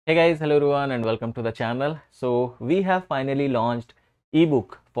Hey guys, hello everyone and welcome to the channel. So we have finally launched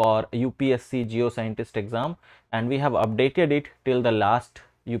ebook for UPSC Geo-Scientist exam and we have updated it till the last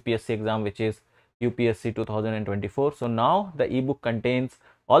UPSC exam, which is UPSC 2024. So now the ebook contains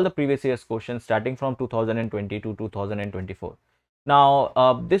all the previous year's questions starting from 2020 to 2024.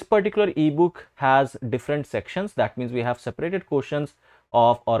 Now this particular ebook has different sections. That means we have separated questions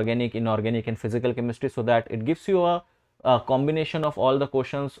of organic, inorganic and physical chemistry so that it gives you a combination of all the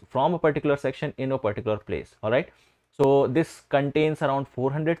questions from a particular section in a particular place. All right, so this contains around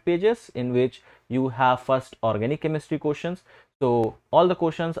 400 pages in which you have first organic chemistry questions. So all the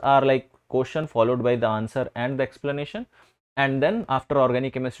questions are like question followed by the answer and the explanation, and then after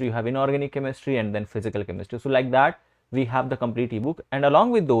organic chemistry you have inorganic chemistry and then physical chemistry. So like that we have the complete ebook, and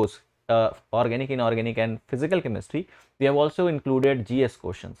along with those organic, inorganic and physical chemistry, we have also included GS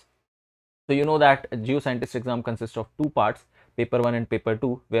questions. So you know that Geo-Scientist exam consists of two parts, paper 1 and paper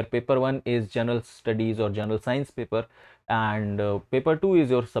 2, where paper 1 is general studies or general science paper, and paper 2 is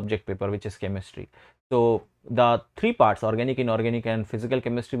your subject paper, which is chemistry. So the three parts, organic, inorganic and physical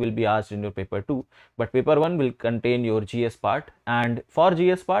chemistry, will be asked in your paper 2, but paper 1 will contain your GS part, and for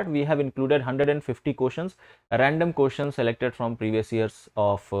GS part we have included 150 questions, random questions selected from previous years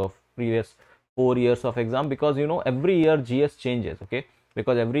of previous 4 years of exam, because you know every year GS changes, okay,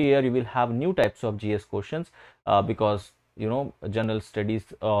 because every year you will have new types of GS questions, because you know general studies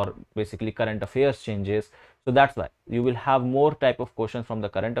or basically current affairs changes. So that's why you will have more type of questions from the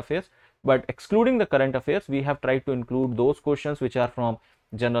current affairs, but excluding the current affairs we have tried to include those questions which are from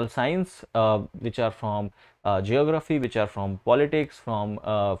general science, which are from geography, which are from politics,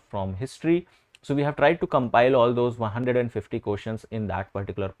 from history. So we have tried to compile all those 150 questions in that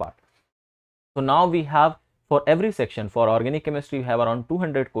particular part. So now we have, for every section, for organic chemistry we have around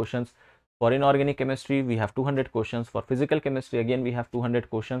 200 questions, for inorganic chemistry we have 200 questions, for physical chemistry again we have 200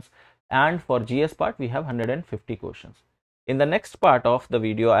 questions, and for GS part we have 150 questions. In the next part of the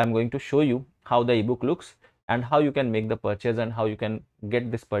video I am going to show you how the ebook looks and how you can make the purchase and how you can get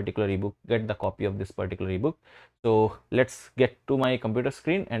this particular ebook, get the copy of this particular ebook. So let's get to my computer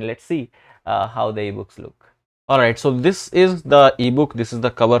screen and let's see how the ebooks look. Alright, so this is the ebook. This is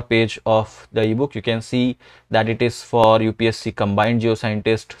the cover page of the ebook. You can see that it is for UPSC Combined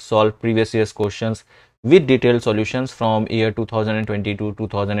Geo-Scientist, solve previous year's questions with detailed solutions from year 2020 to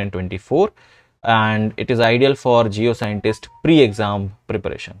 2024, and it is ideal for Geo-Scientist pre-exam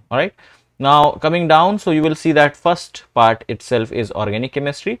preparation. Alright, now coming down, so you will see that first part itself is organic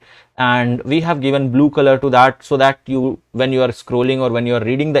chemistry, and we have given blue color to that so that you, when you are scrolling or when you are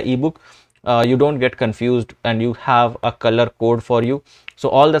reading the ebook, you don't get confused and you have a color code for you. So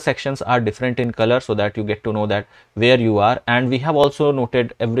all the sections are different in color so that you get to know that where you are, and we have also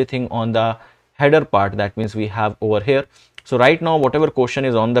noted everything on the header part. That means we have over here. So right now whatever question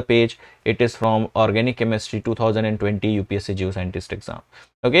is on the page, it is from organic chemistry 2020 UPSC Geo-Scientist exam.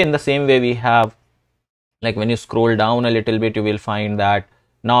 Okay, in the same way we have, like when you scroll down a little bit you will find that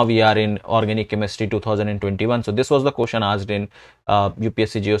now we are in organic chemistry 2021. So this was the question asked in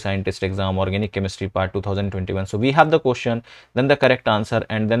UPSC Geo-Scientist exam, organic chemistry part 2021. So we have the question, then the correct answer,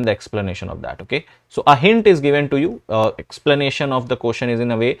 and then the explanation of that. Okay, so a hint is given to you. Explanation of the question is in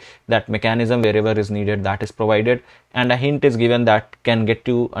a way that mechanism wherever is needed, that is provided, and a hint is given that can get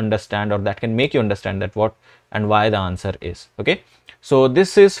you understand or that can make you understand that what and why the answer is. Okay, so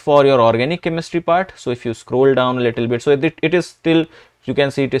this is for your organic chemistry part. So if you scroll down a little bit, so it is still, you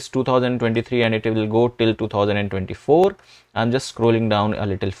can see it is 2023 and it will go till 2024. I'm just scrolling down a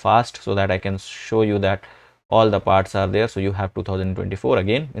little fast so that I can show you that all the parts are there. So you have 2024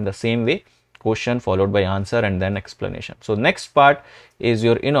 again in the same way, question followed by answer and then explanation. So next part is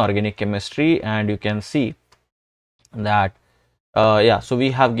your inorganic chemistry, and you can see that yeah, so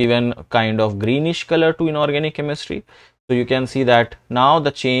we have given kind of greenish color to inorganic chemistry. So you can see that now the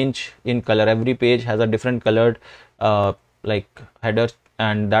change in color, every page has a different colored like header,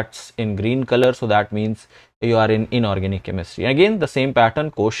 and that's in green color. So that means you are in inorganic chemistry. Again the same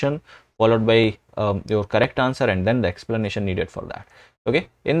pattern, question followed by your correct answer and then the explanation needed for that. Okay,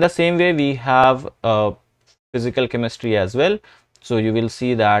 in the same way we have physical chemistry as well. So you will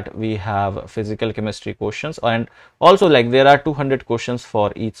see that we have physical chemistry questions, and also like there are 200 questions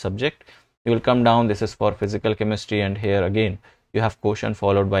for each subject. You will come down, this is for physical chemistry, and here again you have question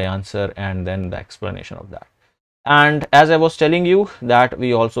followed by answer and then the explanation of that. And as I was telling you that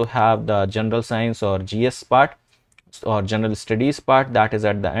we also have the general science or GS part or general studies part, that is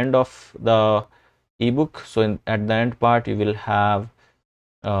at the end of the ebook. So at the end part you will have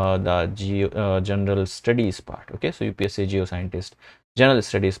the general studies part. Okay, so UPSC Geo-Scientist general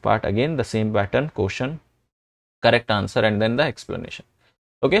studies part, again the same pattern, question, correct answer and then the explanation.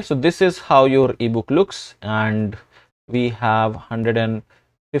 Okay, so this is how your ebook looks, and we have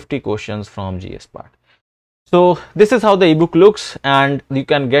 150 questions from GS part. So this is how the ebook looks, and you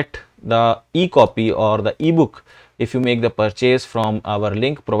can get the e-copy or the ebook if you make the purchase from our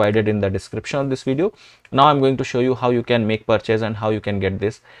link provided in the description of this video. Now I'm going to show you how you can make purchase and how you can get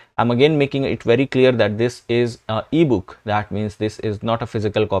this. I'm again making it very clear that this is a ebook. That means this is not a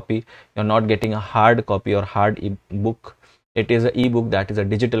physical copy. You're not getting a hard copy or hard ebook. It is an ebook, that is a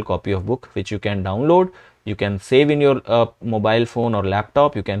digital copy of book which you can download. You can save in your mobile phone or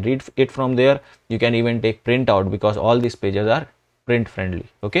laptop. You can read it from there. You can even take print out because all these pages are print friendly.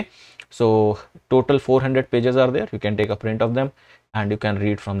 Okay, so total 400 pages are there. You can take a print of them and you can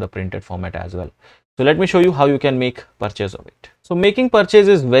read from the printed format as well. So let me show you how you can make purchase of it. So making purchase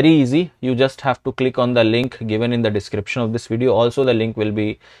is very easy. You just have to click on the link given in the description of this video. Also the link will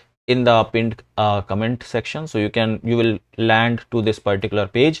be in the pinned comment section, so you will land to this particular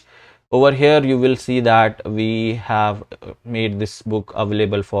page. Over here you will see that we have made this book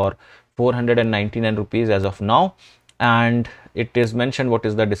available for 499 rupees as of now, and it is mentioned what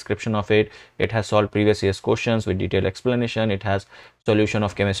is the description of it. It has solved previous year's questions with detailed explanation. It has solution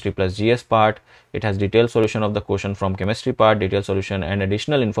of chemistry plus GS part. It has detailed solution of the question from chemistry part, detailed solution and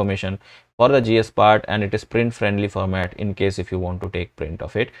additional information for the GS part, and it is print friendly format in case if you want to take print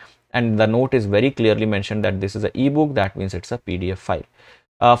of it. And the note is very clearly mentioned that this is an ebook, that means it's a PDF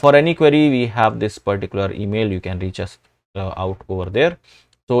file. For any query, we have this particular email. You can reach us out over there.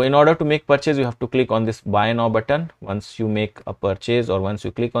 So in order to make purchase, you have to click on this buy now button. Once you make a purchase or once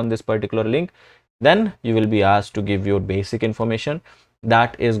you click on this particular link, then you will be asked to give your basic information.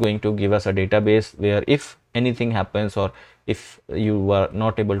 That is going to give us a database where if anything happens or if you are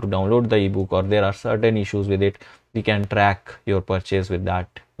not able to download the ebook or there are certain issues with it, we can track your purchase with that.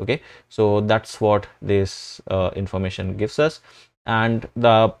 Okay, so that's what this information gives us. And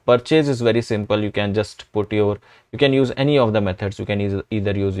the purchase is very simple. You can just put you can use any of the methods. You can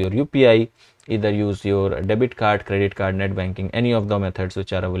either use your UPI, either use your debit card, credit card, net banking, any of the methods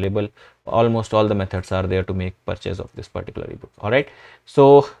which are available. Almost all the methods are there to make purchase of this particular ebook. All right,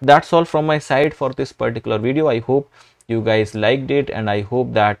 so that's all from my side for this particular video. I hope you guys liked it, and I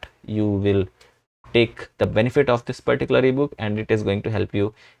hope that you will take the benefit of this particular ebook, and it is going to help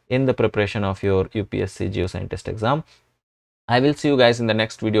you in the preparation of your UPSC Geo-Scientist exam. I will see you guys in the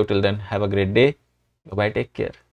next video. Till then, have a great day. Bye bye. Take care.